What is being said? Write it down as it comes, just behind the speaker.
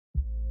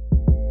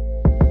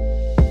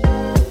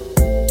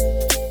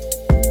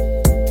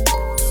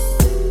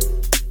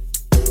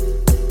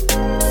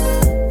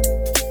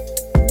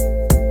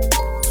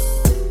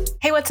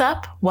What's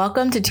up?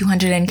 Welcome to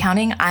 200 and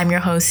Counting. I'm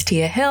your host,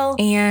 Tia Hill,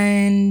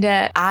 and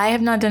I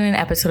have not done an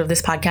episode of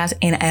this podcast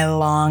in a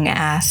long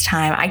ass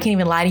time. I can't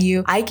even lie to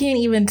you. I can't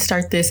even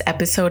start this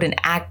episode and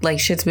act like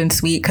shit's been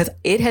sweet because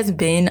it has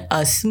been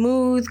a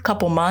smooth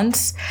couple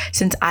months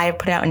since I have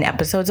put out an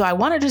episode. So I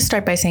want to just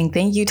start by saying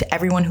thank you to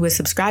everyone who has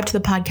subscribed to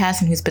the podcast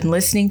and who's been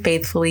listening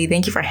faithfully.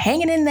 Thank you for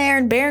hanging in there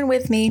and bearing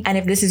with me. And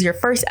if this is your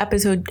first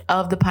episode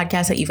of the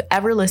podcast that you've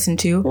ever listened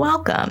to,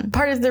 welcome.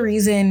 Part of the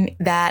reason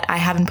that I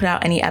haven't put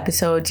out any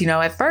episodes,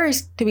 at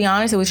first, to be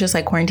honest, it was just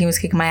like quarantine was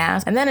kicking my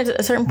ass. And then at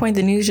a certain point,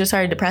 the news just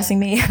started depressing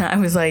me. And I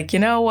was like, you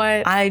know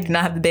what? I do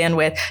not have the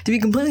bandwidth. To be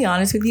completely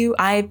honest with you,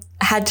 I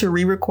had to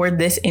re-record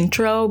this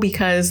intro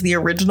because the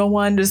original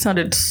one just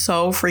sounded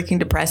so freaking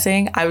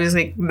depressing. I was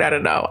like,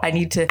 no. I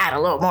need to add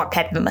a little more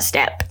pep in my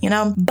step,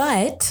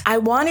 But I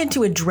wanted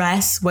to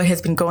address what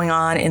has been going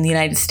on in the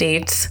United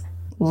States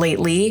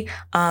lately.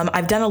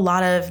 I've done a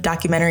lot of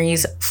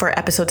documentaries for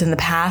episodes in the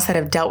past that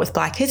have dealt with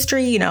Black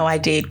history. I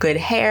did Good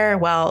Hair.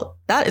 Well,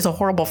 that is a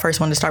horrible first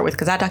one to start with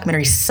because that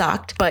documentary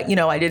sucked. But,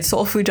 I did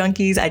Soul Food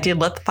Junkies. I did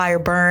Let the Fire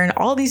Burn.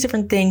 All these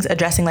different things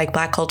addressing like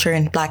Black culture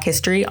and Black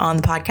history on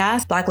the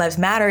podcast. Black Lives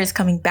Matter is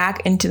coming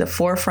back into the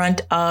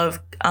forefront of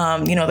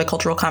the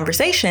cultural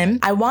conversation.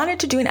 I wanted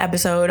to do an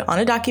episode on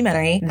a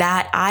documentary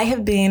that I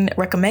have been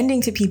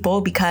recommending to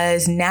people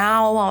because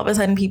now all of a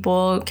sudden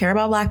people care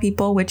about Black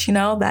people, which,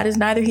 that is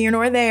neither here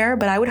nor there.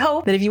 But I would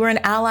hope that if you were an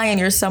ally and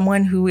you're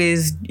someone who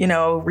is,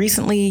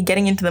 recently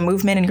getting into the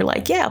movement and you're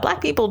like, yeah, Black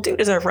people do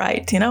deserve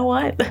rights. You know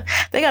what?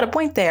 They got a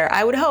point there.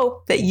 I would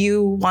hope that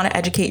you want to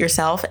educate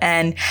yourself,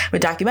 and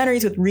with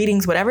documentaries, with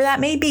readings, whatever that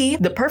may be,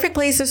 the perfect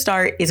place to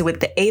start is with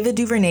the Ava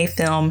DuVernay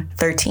film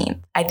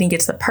 13. I think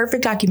it's the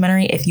perfect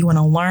documentary if you want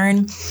to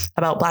learn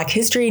about Black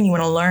history and you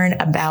want to learn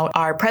about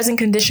our present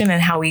condition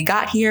and how we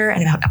got here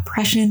and about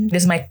oppression. It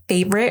is my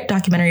favorite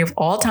documentary of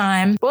all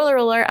time. Spoiler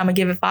alert, I'm going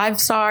to give it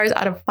 5 stars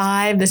out of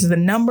 5. This is the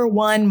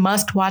 #1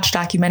 must-watch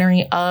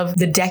documentary of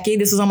the decade.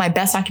 This is on my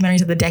best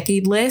documentaries of the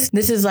decade list.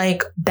 This is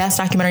like best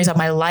documentaries of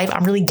my life.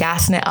 I'm really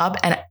gassing it up,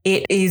 and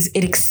it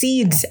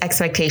exceeds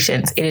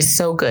expectations. It is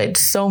so good,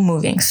 so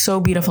moving, so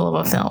beautiful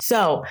of a film.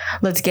 So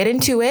let's get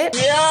into it.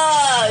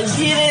 Yeah,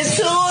 get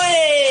into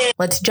it.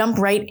 Let's jump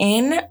right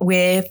in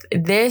with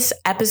this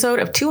episode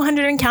of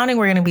 200 and Counting.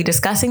 We're going to be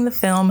discussing the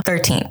film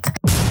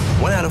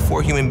 13th. 1 out of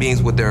 4 human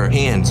beings with their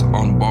hands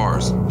on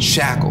bars,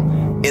 shackled,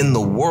 in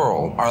the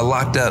world are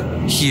locked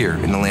up here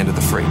in the land of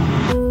the free.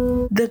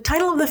 The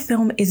title of the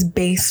film is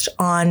based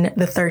on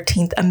the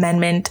 13th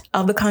Amendment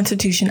of the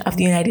Constitution of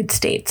the United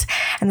States.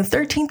 And the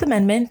 13th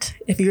Amendment,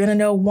 if you're going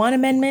to know one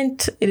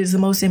amendment, it is the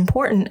most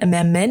important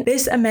amendment.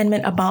 This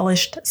amendment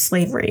abolished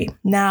slavery.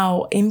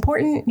 Now,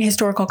 important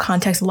historical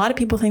context, a lot of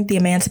people think the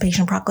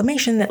Emancipation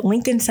Proclamation that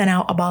Lincoln sent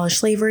out abolished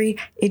slavery.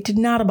 It did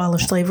not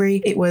abolish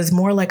slavery. It was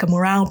more like a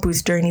morale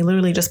booster. And he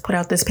literally just put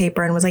out this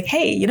paper and was like,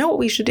 hey, you know what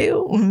we should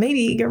do?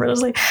 Maybe get rid of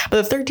slavery.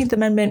 But the 13th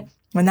Amendment,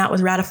 when that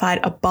was ratified,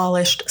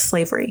 abolished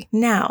slavery.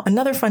 Now,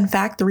 another fun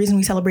fact, the reason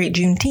we celebrate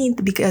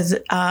Juneteenth, because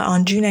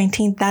on June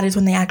 19th, that is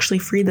when they actually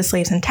freed the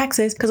slaves in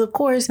Texas. Because of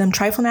course, them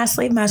trifling ass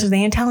slave masters, they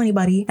didn't tell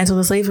anybody. And so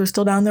the slaves were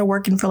still down there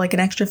working for like an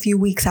extra few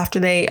weeks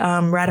after they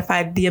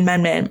ratified the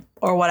amendment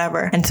or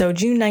whatever. And so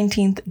June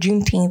 19th,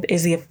 Juneteenth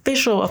is the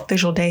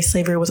official day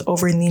slavery was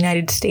over in the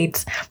United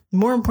States.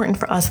 More important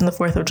for us than the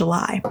 4th of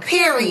July.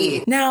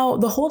 Period. Now,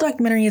 the whole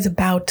documentary is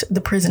about the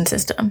prison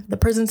system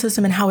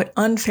and how it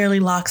unfairly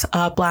locks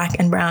up Black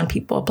and brown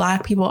people.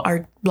 Black people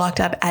are locked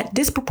up at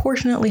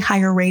disproportionately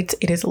higher rates.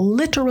 It is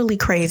literally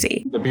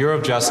crazy. The Bureau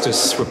of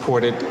Justice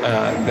reported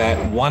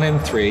that 1 in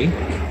 3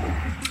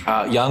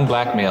 young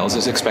Black males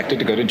is expected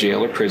to go to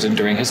jail or prison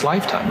during his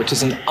lifetime, which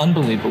is an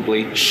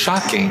unbelievably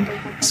shocking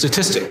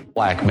statistic.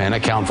 Black men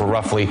account for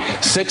roughly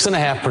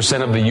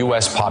 6.5% of the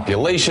U.S.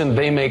 population.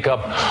 They make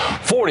up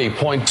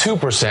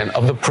 40.2%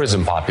 of the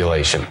prison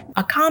population.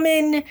 A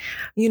common,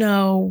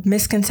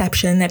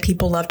 misconception that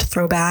people love to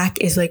throw back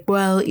is like,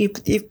 well,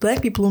 if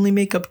Black people only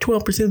make up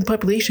 12% of the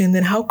population,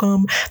 then how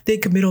come they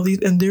commit all these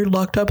and they're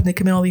locked up and they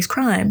commit all these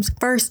crimes?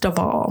 First of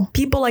all,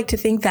 people like to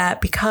think that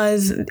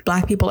because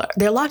Black people,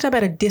 they're locked up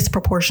at a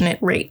disproportionate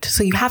rate.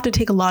 So you have to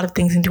take a lot of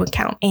things into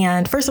account.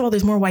 And first of all,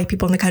 there's more white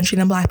people in the country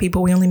than Black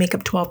people. We only make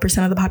up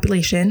 12% of the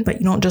population, but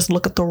you don't just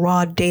look at the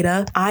raw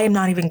data. I am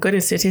not even good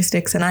at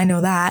statistics, and I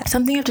know that.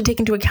 Something you have to take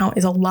into account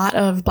is a lot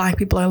of Black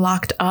people are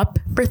locked up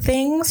for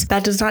things.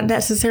 That does not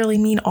necessarily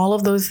mean all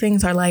of those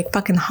things are like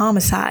fucking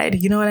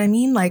homicide. You know what I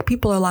mean? Like,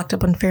 people are locked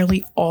up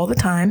unfairly all the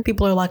time.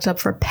 People are locked up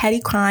for petty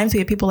crimes. We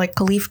have people like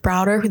Kalief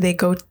Browder, who they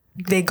go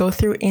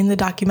through in the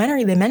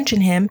documentary. They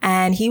mention him,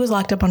 and he was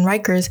locked up on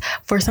Rikers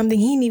for something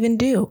he didn't even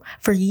do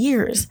for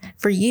years.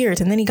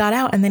 And then he got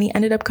out, and then he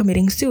ended up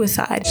committing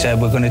suicide.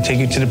 Said, we're going to take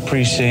you to the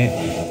precinct,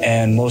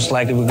 and most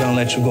likely we're going to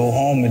let you go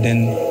home. And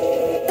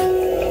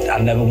then I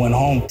never went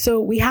home. So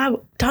we have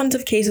tons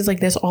of cases like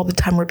this all the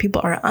time where people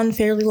are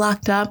unfairly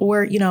locked up,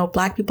 or, you know,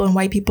 black people and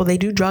white people, they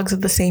do drugs at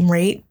the same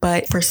rate,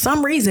 but for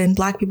some reason,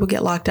 black people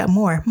get locked up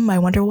more. I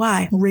wonder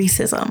why.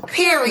 Racism.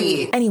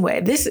 Period.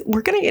 Anyway,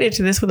 we're going to get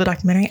into this with the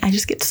documentary. I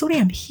just get so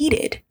damn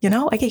heated, you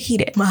know? I get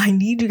heated. I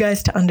need you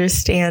guys to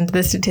understand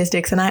the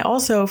statistics. And I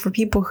also, for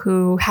people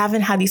who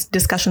haven't had these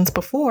discussions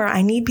before,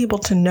 I need people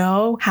to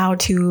know how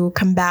to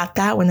combat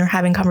that when they're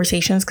having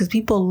conversations, because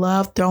people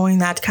love throwing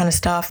that kind of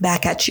stuff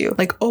back at you.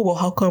 Like, oh, well,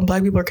 how come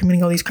black people are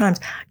committing all these crimes?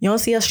 You don't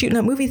see us shooting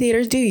up movie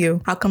theaters, do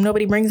you? How come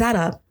nobody brings that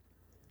up?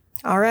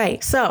 All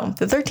right. So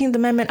the 13th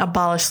Amendment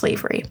abolished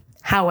slavery.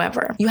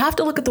 However, you have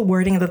to look at the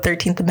wording of the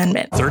 13th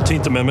Amendment.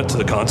 13th Amendment to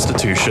the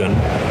Constitution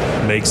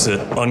makes it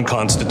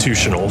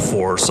unconstitutional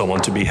for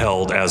someone to be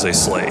held as a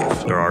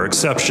slave. There are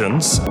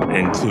exceptions,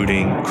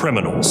 including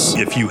criminals.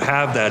 If you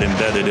have that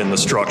embedded in the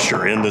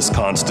structure, in this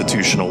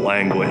constitutional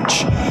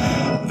language,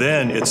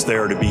 then it's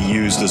there to be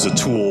used as a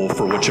tool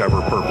for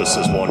whichever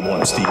purposes one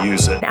wants to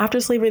use it.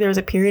 After slavery, there was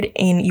a period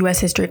in U.S.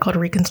 history called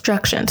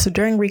Reconstruction. So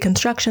during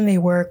Reconstruction, they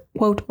were,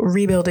 quote,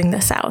 rebuilding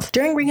the South.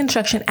 During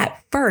Reconstruction,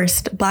 at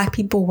first, black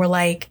people were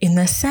like in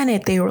the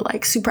Senate, they were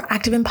like super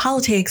active in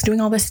politics,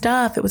 doing all this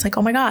stuff. It was like,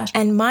 oh my gosh.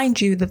 And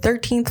mind you, the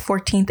 13th,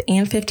 14th,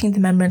 and 15th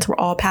Amendments were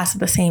all passed at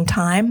the same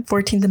time.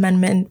 14th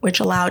Amendment, which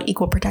allowed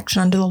equal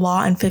protection under the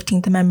law, and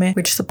 15th Amendment,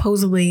 which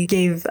supposedly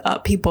gave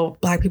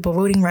black people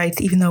voting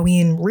rights, even though we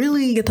didn't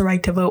really get the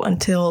right to vote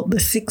until the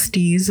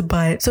 60s.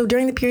 But so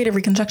during the period of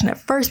Reconstruction, at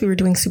first we were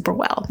doing super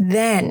well.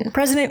 Then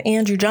President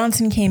Andrew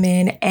Johnson came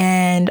in,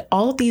 and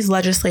all of these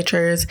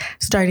legislatures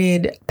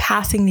started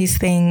passing these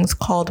things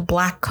called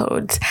black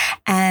codes.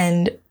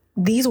 And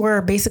these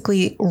were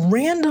basically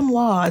random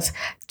laws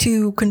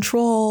to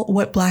control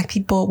what black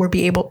people were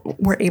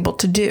able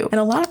to do. And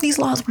a lot of these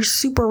laws were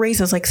super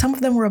racist. Like some of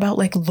them were about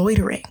like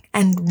loitering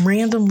and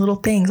random little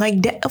things.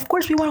 Like, of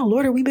course we want to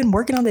loiter. We've been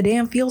working on the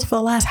damn fields for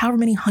the last however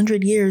many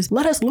 100 years.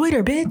 Let us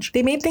loiter, bitch.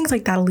 They made things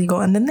like that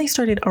illegal. And then they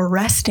started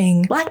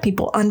arresting black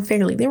people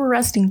unfairly. They were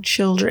arresting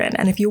children.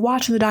 And if you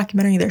watch the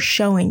documentary, they're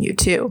showing you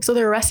too. So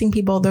they're arresting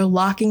people. They're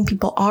locking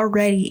people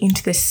already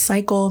into this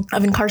cycle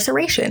of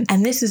incarceration.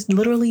 And this is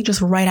literally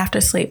just right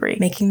after slavery,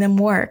 making them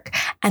work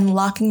and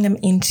locking them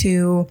into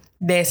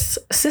this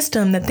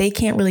system that they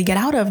can't really get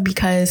out of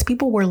because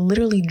people were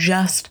literally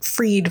just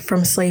freed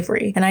from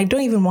slavery. And I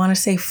don't even want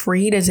to say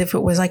freed as if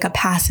it was like a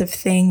passive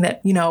thing that,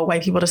 you know,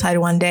 white people decided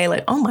one day,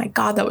 like, oh my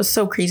God, that was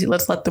so crazy.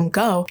 Let's let them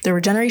go. There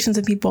were generations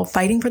of people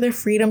fighting for their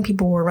freedom.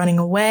 People were running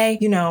away.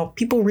 You know,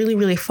 people really,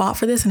 really fought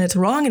for this, and it's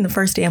wrong in the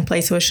first damn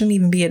place. So it shouldn't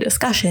even be a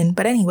discussion.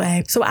 But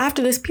anyway, so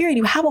after this period,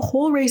 you have a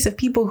whole race of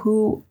people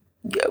who,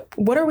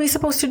 what are we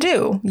supposed to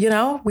do? You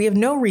know, we have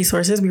no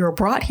resources. We were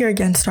brought here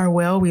against our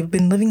will. We've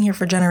been living here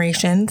for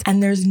generations,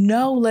 and there's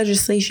no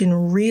legislation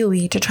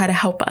really to try to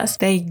help us.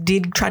 They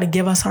did try to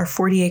give us our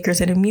 40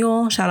 acres and a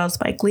mule. Shout out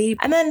Spike Lee.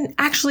 And then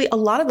actually a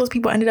lot of those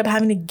people ended up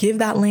having to give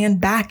that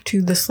land back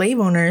to the slave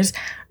owners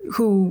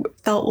who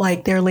felt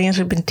like their lands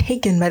had been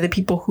taken by the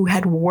people who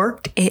had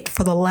worked it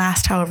for the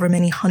last however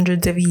many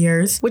hundreds of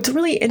years. What's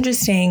really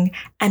interesting,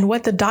 and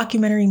what the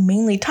documentary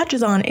mainly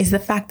touches on, is the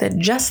fact that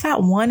just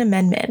that one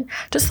amendment,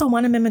 just the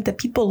one amendment that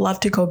people love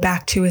to go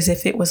back to as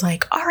if it was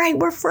like, all right,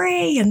 we're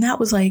free. And that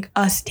was like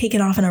us taking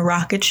off in a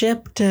rocket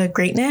ship to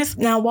greatness.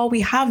 Now, while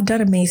we have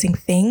done amazing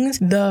things,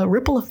 the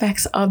ripple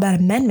effects of that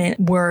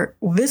amendment were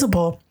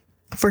visible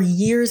for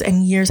years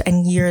and years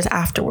and years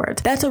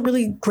afterwards. That's a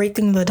really great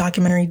thing the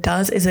documentary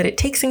does, is that it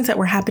takes things that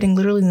were happening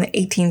literally in the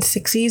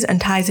 1860s and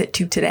ties it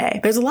to today.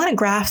 There's a lot of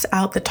graphs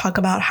out that talk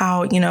about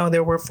how, you know,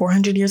 there were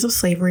 400 years of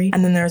slavery,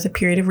 and then there was a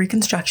period of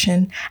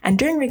Reconstruction. And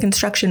during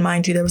Reconstruction,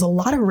 mind you, there was a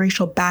lot of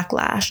racial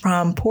backlash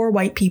from poor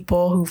white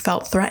people who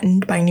felt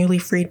threatened by newly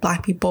freed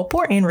black people,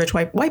 poor and rich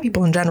white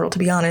people in general, to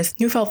be honest,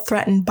 who felt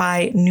threatened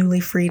by newly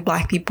freed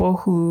black people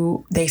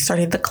who they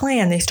started the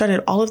Klan. They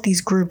started all of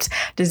these groups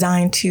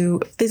designed to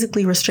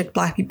physically restrict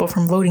black people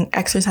from voting,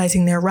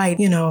 exercising their right.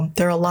 You know,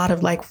 there are a lot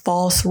of like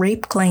false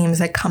rape claims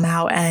that come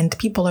out, and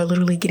people are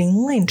literally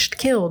getting lynched,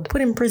 killed,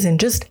 put in prison,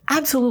 just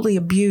absolutely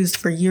abused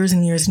for years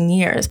and years and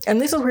years.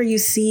 And this is where you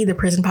see the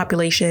prison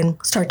population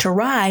start to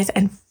rise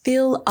and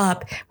fill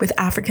up with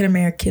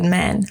African-American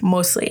men,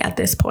 mostly at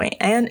this point,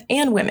 and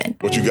women.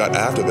 What you got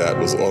after that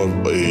was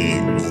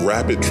a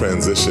rapid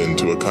transition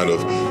to a kind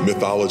of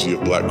mythology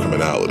of black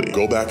criminality.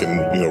 Go back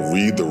and, you know,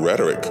 read the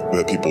rhetoric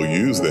that people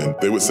use then.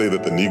 They would say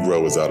that the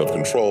Negro is out of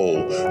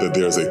control, that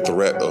there's a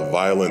threat of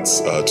violence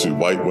to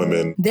white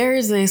women. There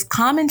is this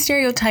common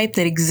stereotype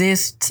that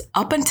exists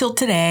up until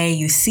today.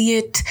 You see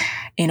it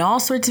in all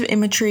sorts of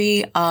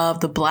imagery of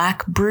the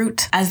black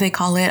brute, as they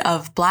call it,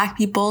 of black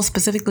people,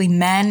 specifically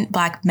men,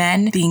 black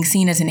men, being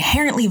seen as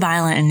inherently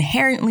violent,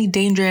 inherently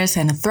dangerous,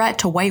 and a threat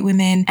to white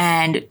women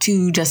and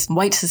to just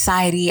white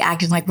society,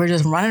 acting like we're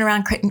just running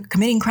around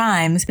committing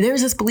crimes.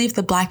 There's this belief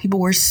that black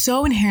people were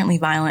so inherently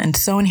violent and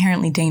so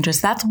inherently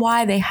dangerous. That's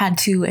why they had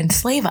to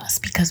enslave us,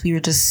 because we were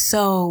just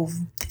so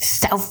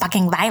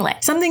fucking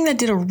violent. Something that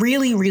did a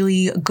really,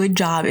 really good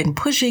job in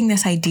pushing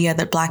this idea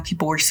that black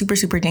people were super,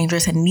 super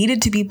dangerous and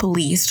needed to be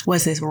policed released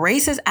was this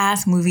racist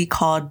ass movie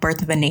called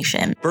Birth of a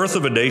Nation. Birth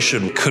of a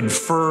Nation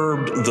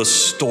confirmed the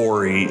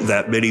story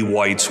that many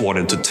whites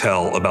wanted to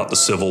tell about the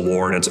Civil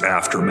War and its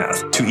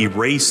aftermath, to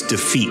erase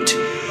defeat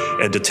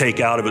and to take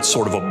out of it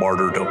sort of a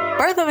martyrdom.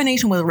 Birth of a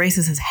Nation was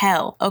racist as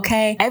hell,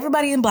 okay?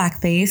 Everybody in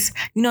blackface.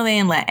 You know, they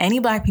didn't let any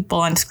black people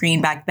on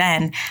screen back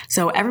then.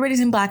 So everybody's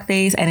in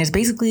blackface, and it's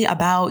basically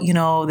about, you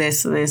know,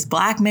 this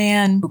black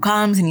man who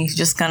comes and he's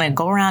just gonna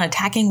go around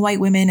attacking white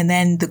women, and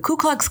then the Ku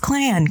Klux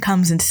Klan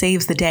comes and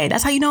saves the day.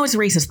 That's how you know it's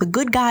racist. The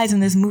good guys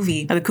in this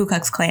movie are the Ku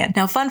Klux Klan.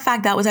 Now, fun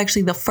fact, that was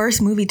actually the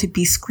first movie to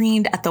be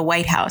screened at the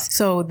White House.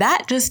 So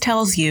that just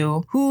tells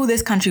you who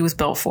this country was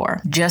built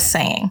for. Just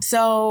saying.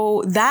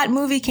 So that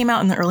movie came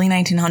out in the early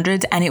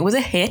 1900s, and it was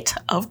a hit,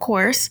 of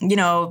course. You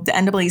know, the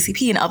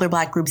NAACP and other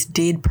black groups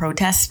did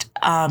protest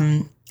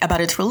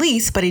about its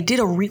release, but it did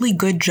a really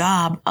good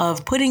job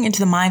of putting into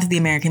the minds of the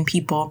American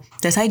people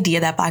this idea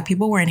that black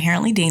people were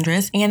inherently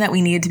dangerous and that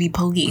we needed to be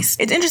policed.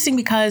 It's interesting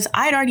because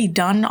I had already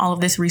done all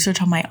of this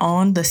research on my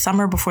own the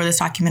summer before this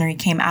documentary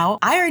came out.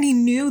 I already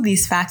knew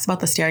these facts about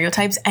the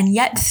stereotypes, and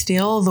yet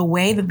still the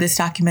way that this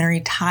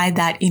documentary tied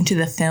that into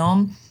the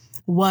film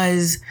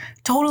was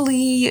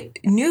totally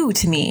new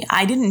to me.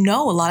 I didn't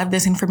know a lot of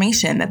this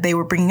information that they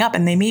were bringing up,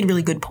 and they made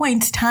really good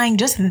points tying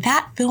just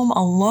that film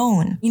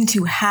alone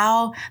into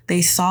how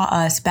they saw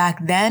us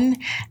back then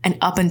and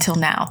up until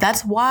now.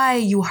 That's why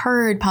you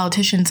heard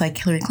politicians like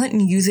Hillary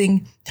Clinton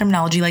using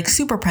terminology like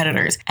super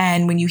predators.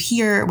 And when you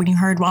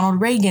heard Ronald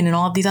Reagan and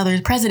all of these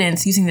other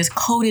presidents using this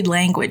coded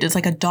language, it's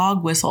like a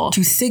dog whistle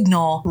to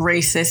signal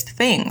racist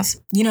things.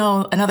 You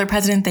know, another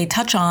president they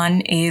touch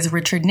on is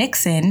Richard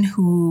Nixon,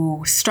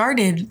 who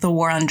started the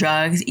war on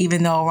drugs,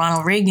 even though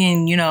Ronald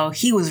Reagan, you know,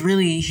 he was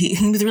really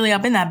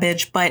up in that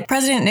bitch. But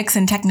President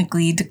Nixon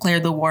technically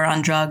declared the war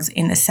on drugs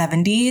in the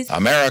 70s.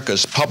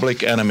 America's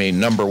public enemy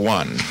number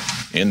one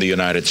in the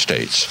United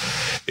States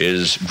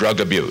is drug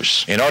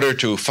abuse. In order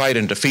to fight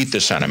and defeat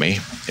this enemy,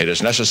 it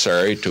is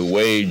necessary to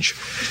wage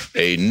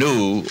a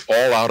new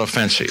all-out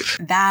offensive.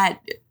 That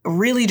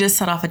really just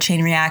set off a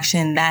chain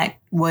reaction that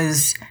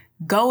was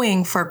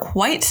going for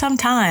quite some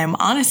time,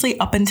 honestly,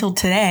 up until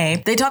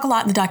today. They talk a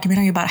lot in the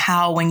documentary about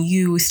how when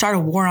you start a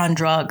war on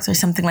drugs or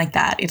something like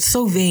that, it's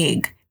so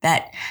vague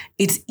that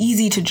it's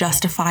easy to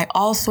justify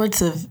all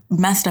sorts of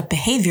messed up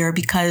behavior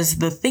because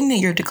the thing that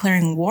you're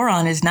declaring war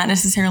on is not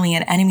necessarily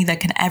an enemy that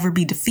can ever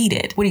be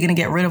defeated. What, are you going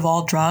to get rid of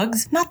all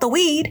drugs? Not the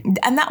weed.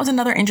 And that was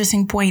another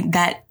interesting point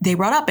that they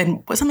brought up.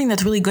 And something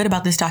that's really good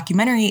about this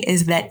documentary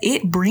is that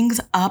it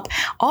brings up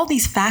all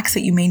these facts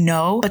that you may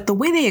know, but the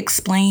way they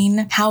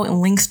explain how it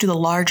links to the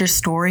larger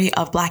story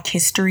of Black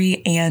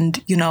history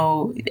and, you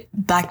know,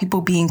 Black people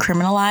being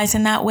criminalized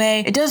in that way,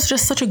 it does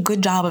just such a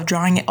good job of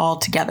drawing it all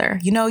together.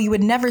 You know, you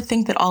would never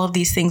think that all of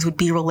these things would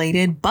be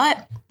related,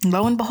 but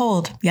lo and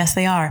behold, yes,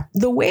 they are.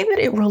 The way that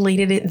it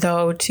related it,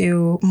 though,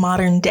 to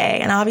modern day,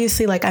 and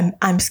obviously, like,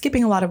 I'm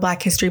skipping a lot of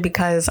Black history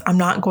because I'm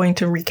not going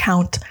to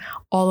recount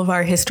all of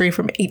our history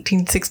from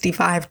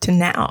 1865 to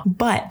now.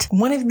 But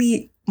one of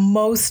the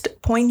most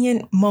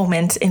poignant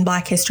moments in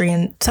Black history,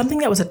 and something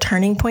that was a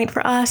turning point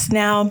for us.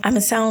 Now, I'm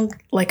gonna sound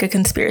like a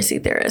conspiracy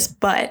theorist,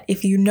 but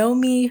if you know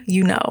me,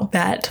 you know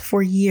that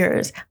for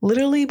years,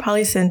 literally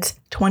probably since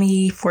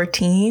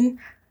 2014,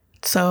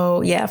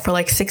 so yeah, for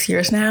like 6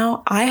 years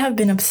now, I have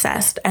been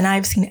obsessed, and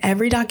I've seen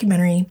every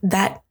documentary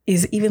that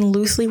is even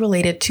loosely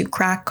related to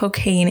crack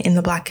cocaine in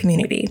the Black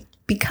community.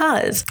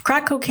 Because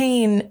crack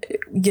cocaine,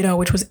 you know,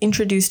 which was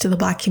introduced to the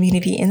Black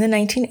community in the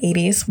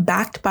 1980s,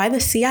 backed by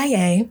the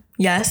CIA,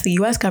 yes, the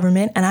US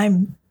government, and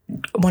I'm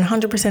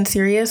 100%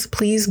 serious.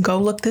 Please go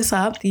look this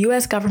up. The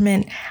US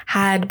government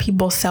had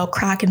people sell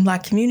crack in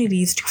Black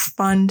communities to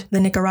fund the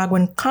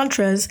Nicaraguan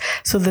Contras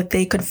so that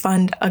they could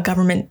fund a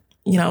government,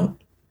 you know,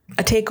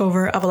 a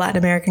takeover of a Latin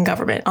American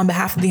government on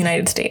behalf of the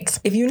United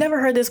States. If you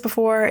never heard this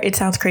before, it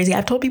sounds crazy.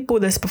 I've told people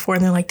this before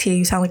and they're like, Tia,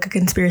 you sound like a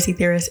conspiracy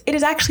theorist. It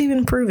has actually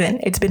been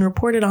proven. It's been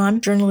reported on.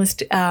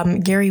 Journalist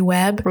Gary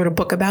Webb wrote a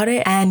book about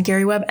it, and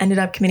Gary Webb ended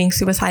up committing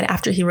suicide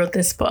after he wrote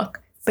this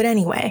book. But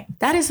anyway,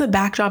 that is the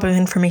backdrop of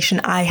information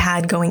I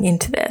had going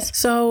into this.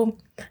 So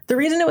the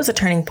reason it was a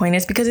turning point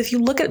is because if you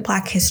look at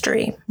Black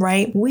history,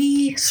 right,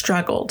 we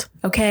struggled,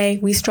 okay?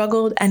 We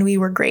struggled and we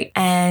were great.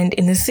 And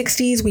in the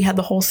 60s, we had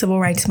the whole civil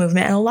rights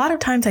movement. And a lot of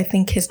times I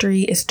think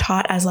history is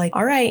taught as like,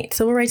 all right,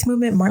 civil rights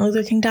movement, Martin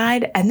Luther King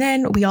died, and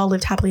then we all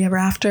lived happily ever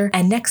after.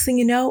 And next thing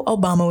you know,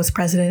 Obama was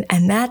president.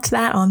 And that's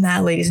that on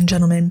that, ladies and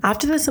gentlemen.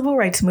 After the civil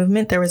rights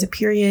movement, there was a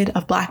period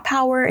of Black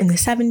power in the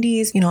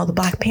 70s. You know, the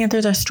Black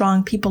Panthers are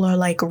strong. People are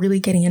like really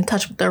getting in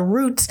touch with their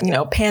roots. You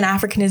know,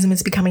 Pan-Africanism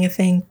is becoming a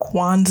thing.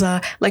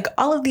 Kwanzaa, like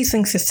all of these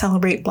things to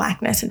celebrate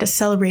Blackness and to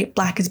celebrate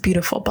Black is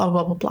beautiful, blah,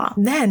 blah, blah, blah.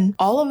 Then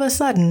all of a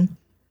sudden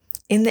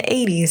in the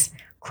 80s,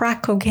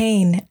 crack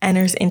cocaine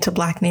enters into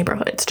Black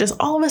neighborhoods. Just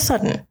all of a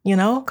sudden, you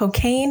know,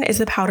 cocaine is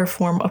the powder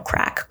form of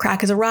crack.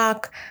 Crack is a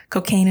rock.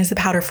 Cocaine is the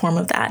powder form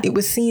of that. It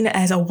was seen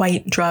as a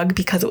white drug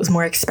because it was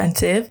more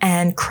expensive,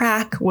 and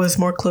crack was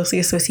more closely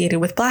associated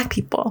with Black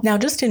people. Now,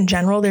 just in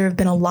general, there have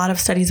been a lot of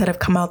studies that have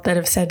come out that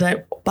have said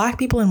that Black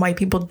people and white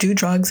people do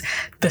drugs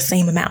the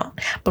same amount,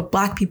 but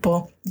Black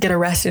people get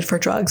arrested for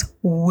drugs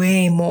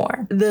way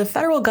more. The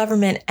federal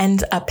government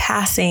ends up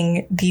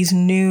passing these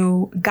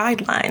new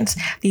guidelines,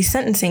 these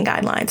sentencing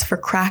guidelines for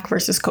crack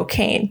versus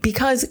cocaine.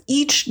 Because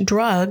each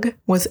drug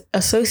was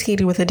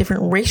associated with a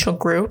different racial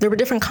group, there were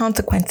different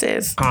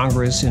consequences.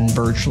 Congress, in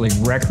virtually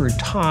record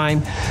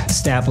time,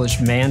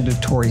 established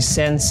mandatory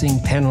sentencing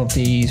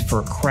penalties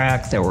for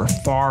crack that were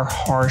far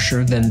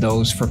harsher than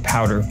those for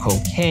powder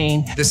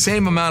cocaine. The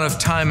same amount of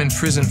time in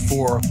prison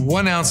for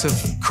 1 ounce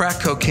of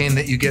crack cocaine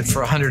that you get for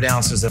 100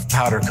 ounces of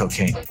powder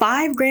cocaine.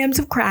 5 grams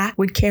of crack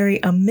would carry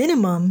a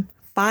minimum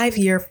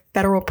 5-year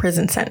federal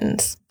prison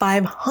sentence.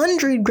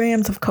 500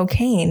 grams of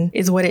cocaine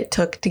is what it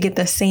took to get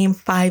the same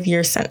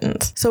 5-year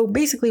sentence. So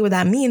basically what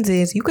that means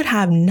is you could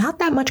have not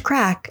that much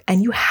crack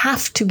and you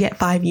have to get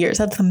 5 years.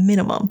 That's the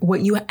minimum.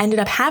 What you ended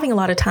up having a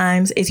lot of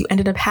times is you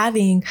ended up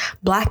having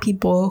Black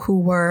people who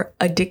were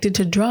addicted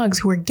to drugs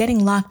who were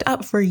getting locked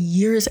up for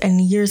years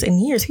and years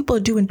and years. People are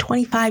doing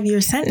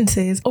 25-year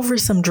sentences over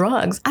some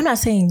drugs. I'm not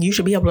saying you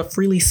should be able to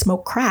freely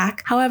smoke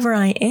crack. However,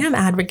 I am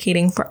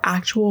advocating for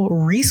actual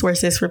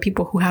resources for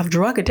people who have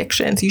drug addictions.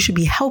 You should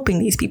be helping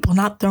these people,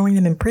 not throwing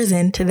them in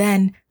prison to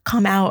then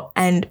come out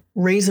and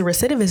raise the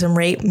recidivism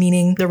rate,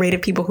 meaning the rate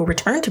of people who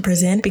return to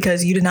prison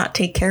because you did not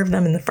take care of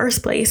them in the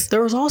first place.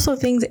 There was also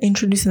things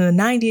introduced in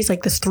the 90s,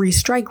 like this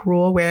 3-strike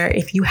rule, where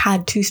if you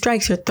had 2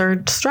 strikes, your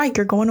 3rd strike,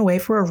 you're going away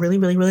for a really,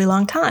 really, really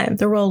long time.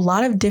 There were a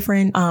lot of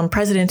different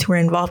presidents who were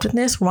involved in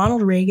this.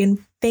 Ronald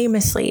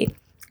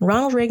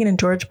Reagan and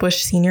George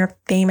Bush Sr.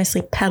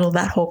 famously peddled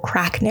that whole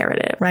crack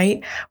narrative,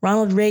 right?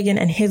 Ronald Reagan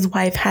and his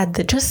wife had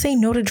the just say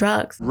no to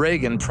drugs.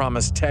 Reagan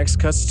promised tax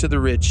cuts to the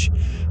rich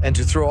and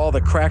to throw all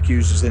the crack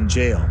users in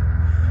jail,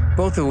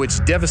 both of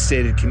which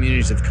devastated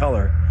communities of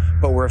color,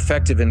 but were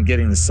effective in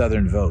getting the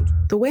Southern vote.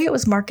 The way it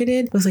was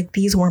marketed was like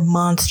these were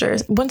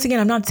monsters. Once again,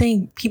 I'm not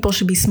saying people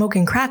should be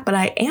smoking crack, but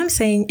I am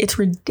saying it's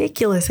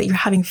ridiculous that you're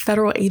having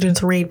federal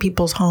agents raid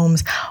people's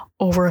homes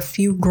over a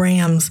few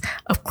grams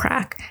of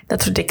crack.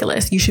 That's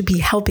ridiculous. You should be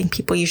helping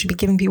people. You should be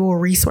giving people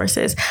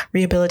resources,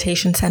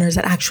 rehabilitation centers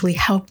that actually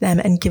help them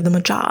and give them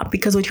a job.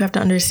 Because what you have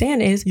to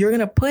understand is you're going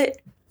to put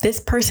this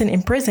person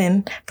in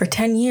prison for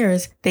 10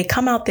 years. They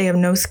come out, they have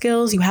no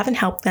skills. You haven't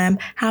helped them.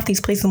 Half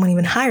these places won't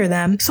even hire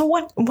them. So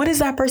what is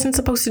that person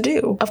supposed to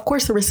do? Of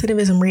course, the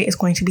recidivism rate is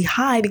going to be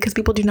high because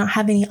people do not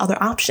have any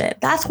other option.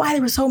 That's why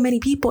there were so many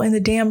people in the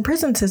damn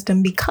prison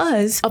system,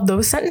 because of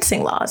those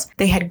sentencing laws.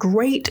 They had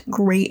great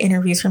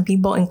interviews from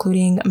people,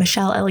 including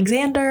Michelle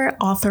Alexander,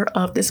 author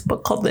of this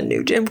book called The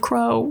New Jim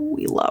Crow.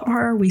 We love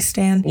her. We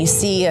stand. You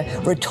see a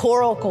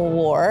rhetorical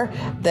war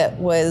that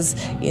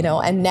was,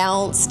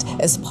 announced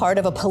as part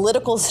of a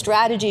political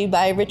strategy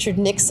by Richard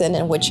Nixon,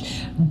 and which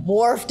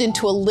morphed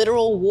into a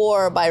literal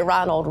war by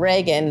Ronald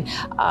Reagan,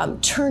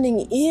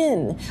 turning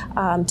in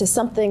to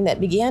something that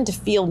began to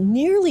feel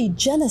nearly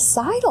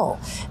genocidal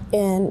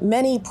in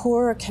many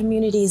poorer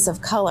communities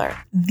of color.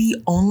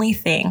 The only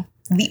thing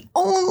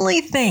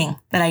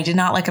that I did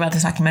not like about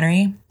this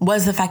documentary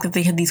was the fact that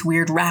they had these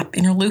weird rap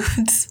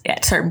interludes.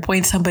 At certain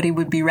points, somebody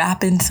would be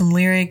rapping some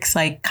lyrics,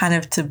 like kind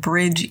of to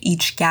bridge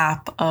each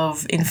gap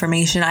of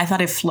information. I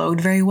thought it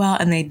flowed very well,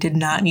 and they did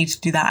not need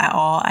to do that at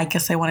all. I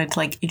guess they wanted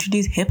to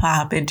introduce hip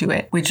hop into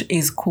it, which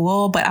is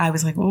cool, but I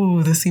was like,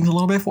 oh, this seems a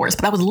little bit forced.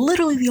 But that was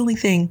literally the only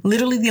thing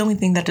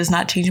that does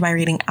not change my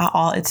rating at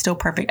all. It's still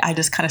perfect. I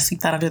just kind of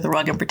sweep that under the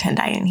rug and pretend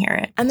I didn't hear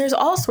it. And there's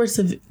all sorts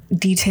of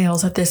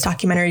details that this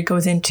documentary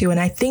goes into,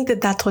 and I think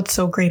that that's what's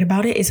so great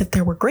about it, is that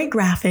there were great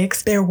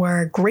graphics, there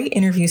were great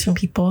interviews from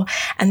people,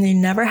 and there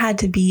never had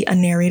to be a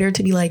narrator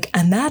to be like,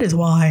 and that is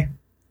why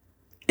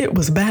it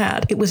was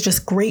bad. It was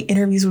just great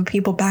interviews with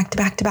people back to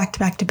back to back to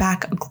back to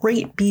back.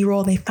 Great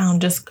B-roll. They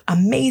found just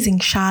amazing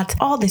shots,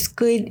 all this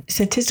good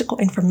statistical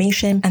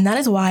information. And that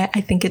is why I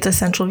think it's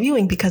essential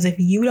viewing, because if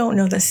you don't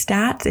know the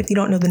stats, if you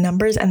don't know the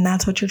numbers, and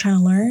that's what you're trying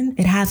to learn,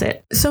 it has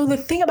it. So the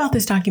thing about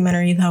this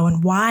documentary, though,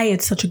 and why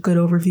it's such a good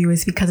overview,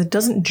 is because it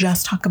doesn't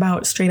just talk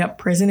about straight up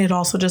prison. It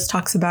also just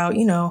talks about,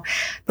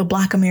 the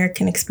Black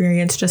American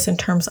experience, just in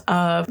terms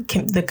of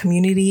the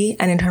community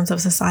and in terms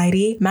of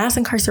society, mass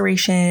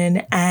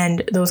incarceration,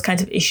 and those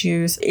kinds of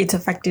issues. It's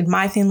affected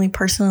my family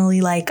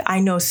personally. I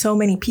know so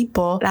many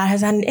people that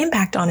has had an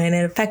impact on it, and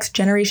it affects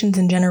generations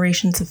and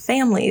generations of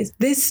families.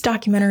 This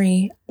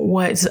documentary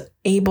was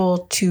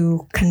able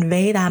to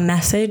convey that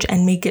message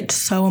and make it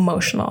so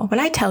emotional. When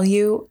I tell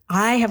you,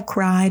 I have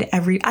cried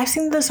I've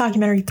seen this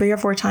documentary 3 or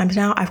 4 times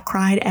now. I've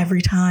cried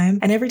every time.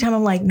 And every time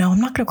I'm like, no,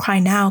 I'm not going to cry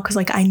now, because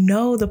I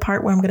know the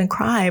part where I'm going to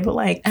cry, but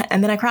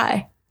and then I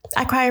cry.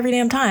 I cry every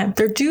damn time.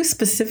 There are 2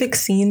 specific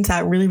scenes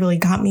that really, really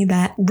got me,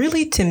 that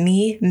really, to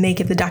me,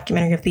 make it the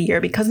documentary of the year,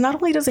 because not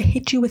only does it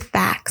hit you with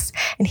facts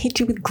and hit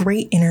you with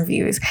great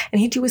interviews and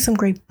hit you with some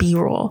great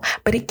B-roll,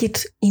 but it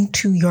gets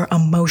into your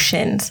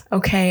emotions,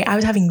 okay? I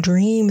was having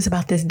dreams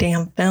about this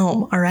damn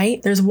film, all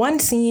right? There's one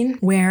scene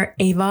where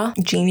Ava,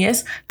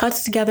 genius,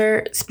 cuts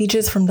together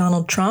speeches from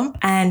Donald Trump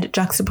and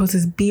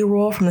juxtaposes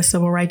B-roll from the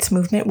civil rights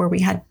movement, where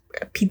we had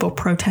people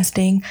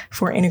protesting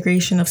for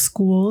integration of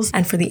schools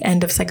and for the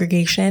end of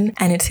segregation.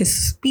 And it's his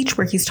speech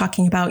where he's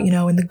talking about, you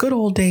know, in the good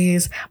old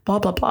days, blah,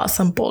 blah, blah,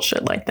 some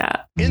bullshit like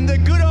that. In the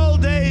good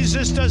old days,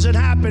 this doesn't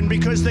happen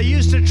because they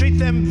used to treat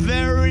them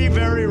very,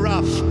 very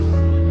rough.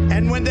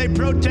 And when they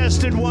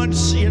protested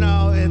once, you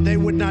know, they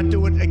would not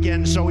do it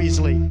again so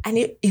easily. And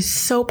it is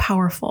so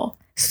powerful.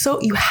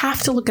 So you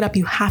have to look it up.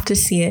 You have to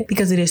see it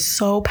because it is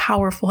so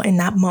powerful in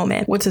that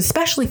moment. What's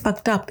especially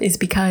fucked up is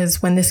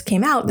because when this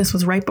came out, this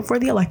was right before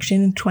the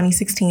election in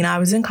 2016. I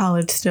was in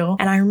college still.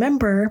 And I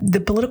remember the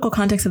political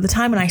context at the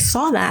time when I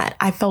saw that,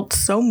 I felt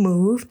so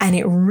moved and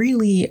it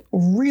really,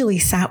 really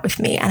sat with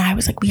me. And I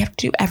was like, we have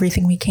to do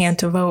everything we can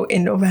to vote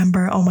in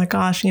November. Oh my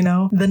gosh, you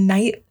know, the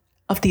night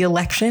of the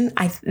election,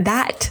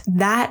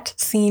 that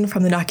scene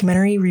from the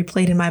documentary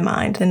replayed in my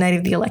mind the night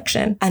of the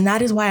election. And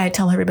that is why I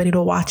tell everybody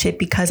to watch it,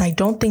 because I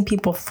don't think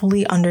people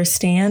fully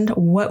understand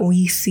what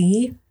we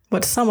see,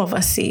 what some of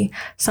us see.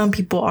 Some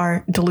people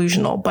are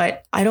delusional,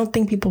 but I don't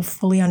think people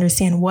fully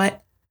understand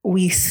what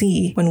we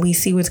see when we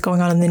see what's going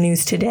on in the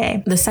news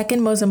today. The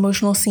second most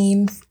emotional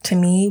scene to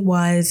me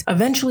was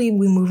eventually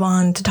we move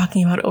on to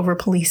talking about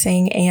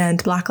over-policing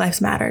and Black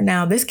Lives Matter.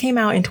 Now, this came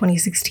out in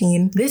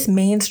 2016. This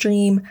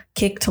mainstream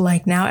kick to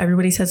like now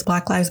everybody says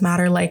Black Lives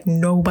Matter, like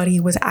nobody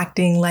was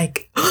acting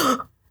like,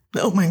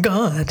 oh my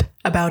God,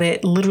 about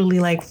it literally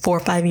like 4 or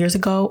 5 years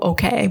ago.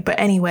 Okay. But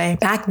anyway,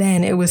 back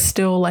then it was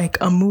still like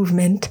a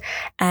movement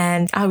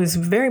and I was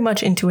very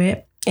much into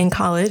it in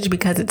college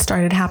because it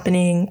started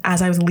happening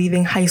as I was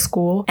leaving high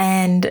school.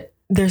 And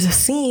there's a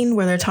scene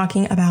where they're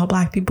talking about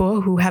Black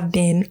people who have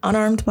been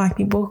unarmed Black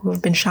people who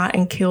have been shot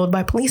and killed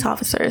by police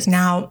officers.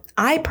 Now,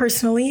 I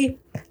personally,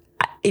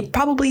 it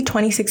probably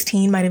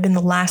 2016 might have been the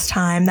last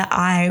time that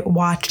I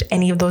watched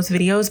any of those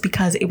videos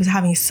because it was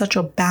having such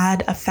a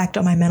bad effect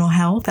on my mental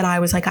health that I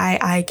was like,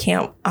 I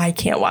can't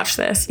watch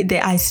this.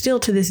 I still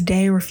to this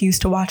day refuse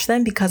to watch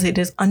them because it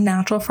is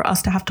unnatural for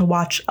us to have to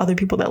watch other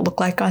people that look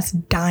like us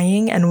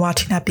dying and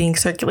watching that being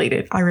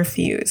circulated. I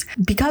refuse.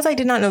 Because I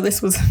did not know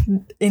this was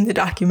in the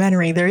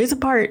documentary, there is a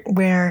part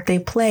where they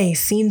play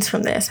scenes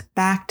from this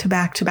back to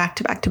back to back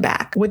to back to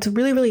back. What's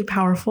really, really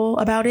powerful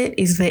about it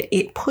is that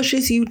it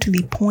pushes you to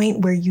the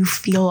point where you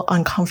feel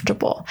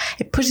uncomfortable.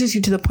 It pushes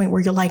you to the point where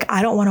you're like,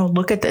 I don't want to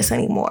look at this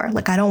anymore.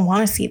 Like, I don't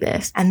want to see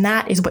this. And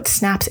that is what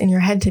snaps in your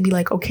head to be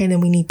like, okay,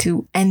 then we need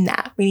to end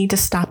that. We need to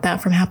stop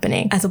that from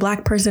happening. As a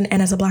Black person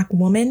and as a Black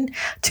woman,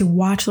 to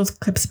watch those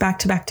clips back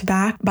to back to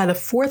back, by the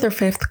 4th or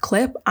 5th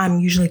clip, I'm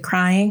usually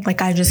crying.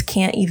 Like, I just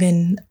can't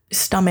even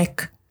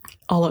stomach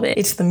all of it.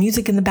 It's the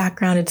music in the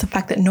background. It's the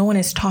fact that no one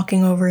is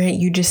talking over it.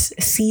 You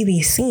just see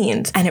these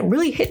scenes and it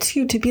really hits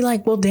you to be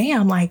like, well,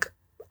 damn, like,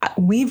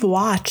 we've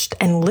watched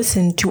and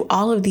listened to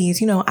all of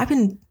these, you know, I've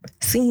been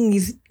seeing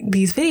these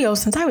videos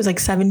since I was like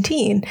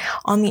 17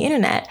 on the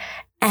internet.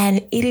 And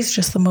it is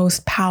just the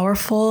most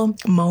powerful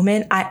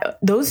moment.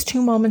 Those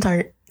two moments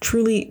are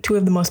truly two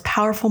of the most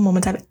powerful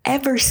moments I've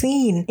ever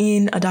seen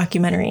in a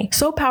documentary.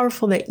 So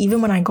powerful that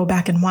even when I go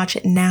back and watch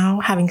it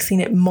now, having seen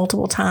it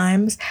multiple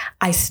times,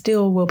 I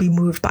still will be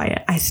moved by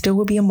it. I still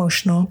will be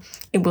emotional.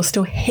 It will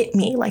still hit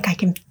me. Like I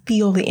can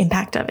feel the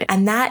impact of it.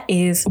 And that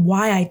is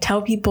why I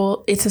tell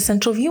people it's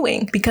essential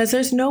viewing, because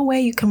there's no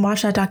way you can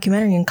watch that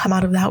documentary and come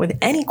out of that with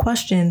any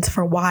questions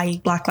for why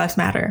Black Lives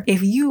Matter.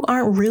 If you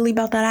aren't really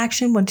about that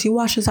action, once you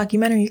watch this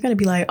documentary, you're going to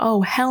be like,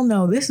 oh, hell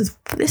no, this is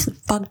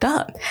fucked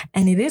up.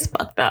 And it is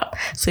fucked up.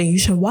 So you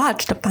should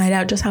watch to find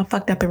out just how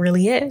fucked up it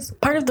really is.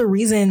 Part of the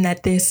reason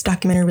that this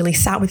documentary really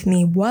sat with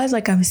me was,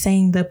 like I was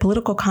saying, the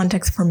political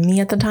context for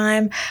me at the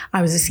time.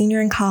 I was a senior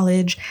in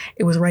college.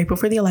 It was right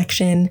before the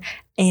election.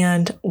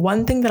 And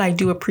one thing that I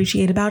do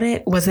appreciate about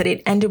it was that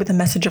it ended with a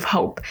message of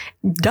hope.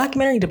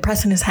 Documentary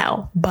depressing as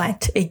hell,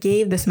 but it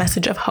gave this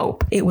message of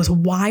hope. It was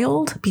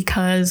wild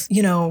because,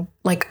 you know,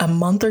 like a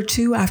month or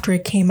two after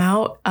it came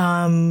out,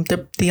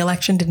 the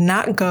election did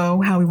not go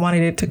how we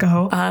wanted it to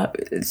go.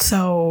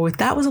 So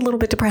that was a little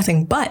bit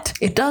depressing, but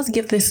it does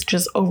give this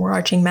just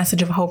overarching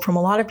message of hope from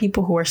a lot of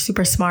people who are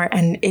super smart.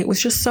 And it was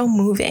just so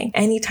moving.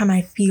 Anytime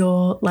I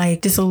feel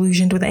like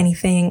disillusioned with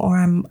anything, or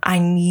I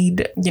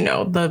need, you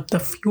know, the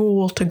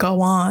fuel to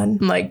go on,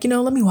 I'm like, you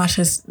know, let me watch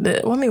this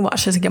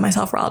and get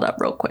myself riled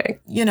up real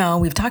quick. You know,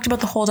 we've talked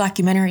about the whole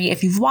documentary.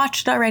 If you've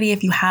watched it already,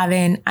 if you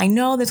haven't, I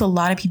know there's a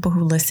lot of people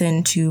who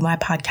listen to my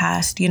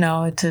podcast. You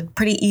know, it's a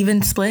pretty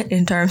even split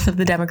in terms of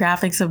the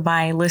demographics of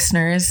my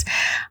listeners,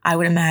 I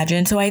would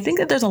imagine. So I think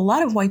that there's a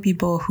lot of white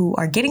people who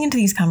are getting into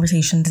these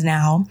conversations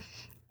now.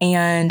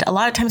 And a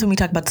lot of times when we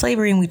talk about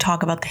slavery and we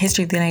talk about the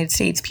history of the United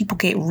States, people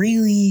get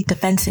really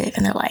defensive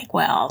and they're like,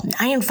 well,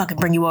 I didn't fucking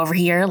bring you over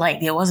here.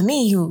 Like, it wasn't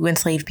me who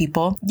enslaved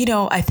people. You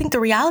know, I think the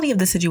reality of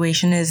the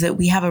situation is that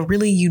we have a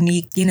really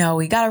unique, you know,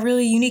 we got a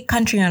really unique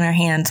country on our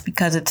hands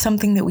because it's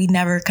something that we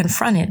never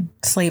confronted,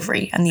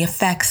 slavery and the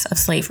effects of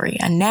slavery.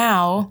 And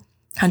now,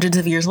 hundreds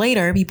of years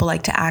later, people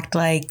like to act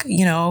like,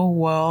 you know,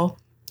 well,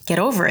 get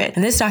over it.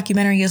 And this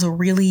documentary is a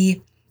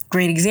really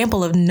great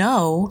example of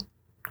no,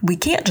 we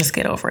can't just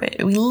get over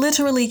it. We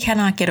literally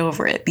cannot get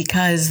over it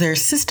because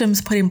there's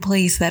systems put in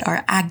place that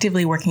are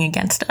actively working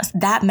against us.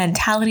 That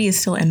mentality is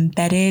still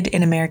embedded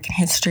in American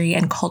history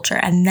and culture,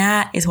 and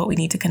that is what we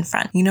need to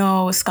confront. You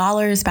know,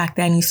 scholars back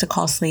then used to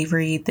call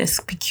slavery this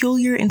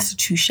peculiar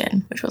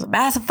institution, which was a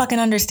massive fucking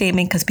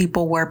understatement because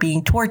people were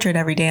being tortured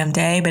every damn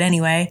day. But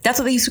anyway, that's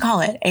what they used to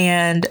call it.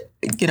 And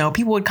you know,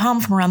 people would come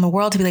from around the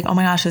world to be like, oh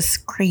my gosh, this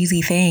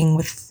crazy thing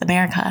with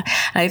America.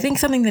 And I think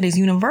something that is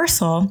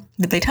universal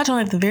that they touch on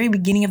at the very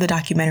beginning of the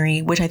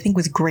documentary, which I think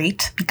was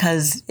great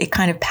because it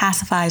kind of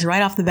pacifies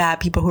right off the bat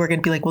people who are going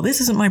to be like, well, this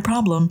isn't my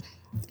problem.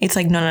 It's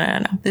like,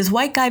 no. This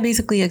white guy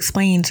basically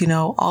explains, you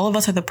know, all of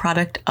us are the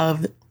product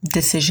of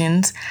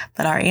decisions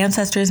that our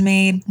ancestors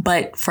made.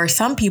 But for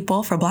some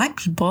people, for Black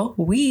people,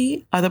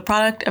 we are the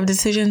product of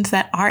decisions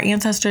that our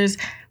ancestors,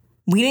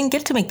 we didn't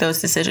get to make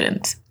those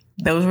decisions.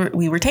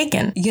 We were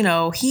taken. You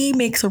know, he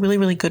makes a really,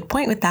 really good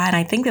point with that. And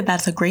I think that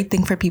that's a great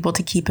thing for people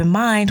to keep in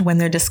mind when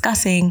they're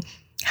discussing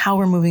how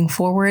we're moving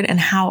forward and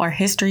how our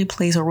history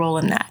plays a role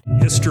in that.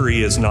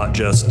 History is not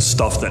just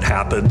stuff that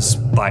happens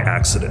by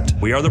accident.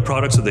 We are the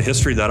products of the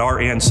history that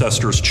our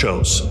ancestors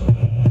chose,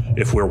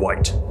 if we're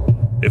white.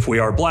 If we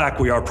are Black,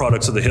 we are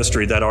products of the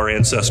history that our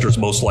ancestors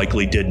most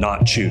likely did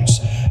not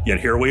choose. Yet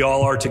here we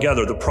all are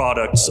together, the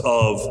products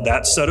of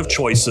that set of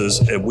choices,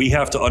 and we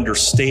have to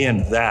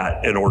understand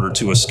that in order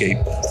to escape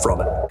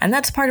from it. And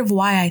that's part of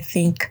why I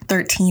think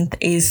 13th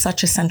is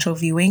such essential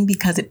viewing,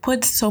 because it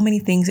puts so many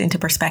things into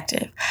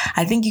perspective.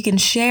 I think you can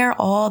share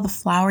all the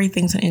flowery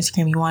things on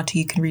Instagram you want to,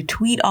 you can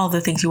retweet all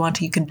the things you want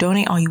to, you can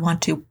donate all you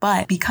want to,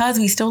 but because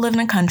we still live in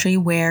a country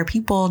where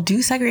people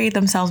do segregate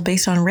themselves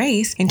based on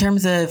race in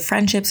terms of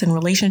friendships and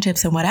relationships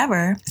and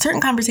whatever, certain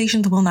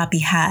conversations will not be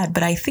had.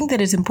 But I think that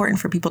it's important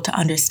for people to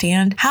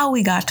understand how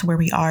we got to where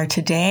we are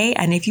today.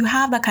 And if you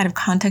have that kind of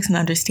context and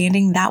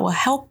understanding, that will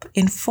help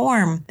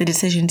inform the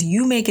decisions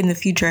you make in the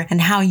future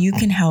and how you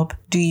can help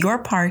do your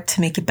part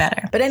to make it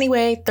better. But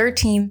anyway,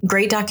 13,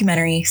 great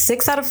documentary,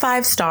 6 out of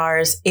 5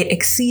 stars. It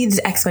exceeds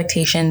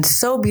expectations.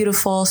 So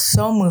beautiful,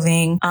 so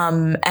moving.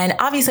 And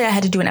obviously I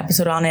had to do an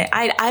episode on it.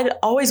 I'd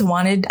always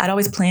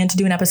planned to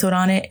do an episode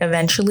on it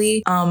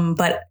eventually.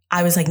 But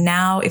I was like,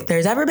 now, if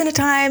there's ever been a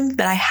time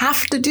that I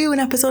have to do an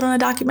episode on a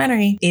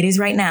documentary, it is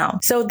right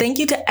now. So thank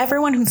you to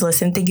everyone who's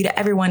listened. Thank you to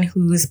everyone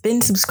who's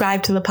been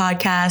subscribed to the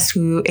podcast,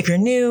 who, if you're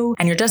new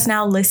and you're just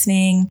now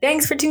listening,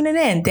 thanks for tuning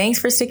in. Thanks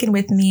for sticking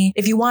with me.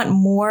 If you want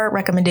more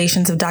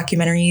recommendations of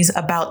documentaries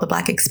about the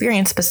Black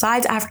experience,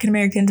 besides African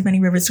Americans,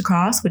 Many Rivers to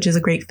Cross, which is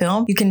a great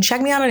film, you can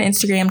check me out on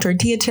Instagram,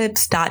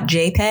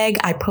 tortillatips.jpg.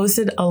 I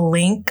posted a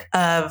link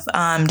of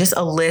just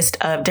a list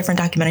of different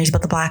documentaries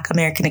about the Black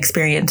American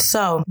experience.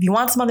 So if you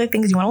want some other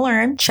things you want to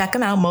learn, check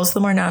them out. Most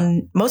of them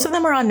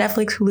are on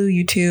Netflix, Hulu,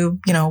 YouTube,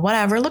 you know,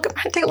 whatever.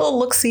 Take a little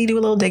look-see, do a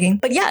little digging.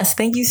 But yes,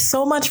 thank you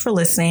so much for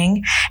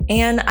listening,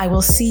 and I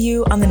will see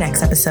you on the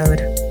next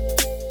episode.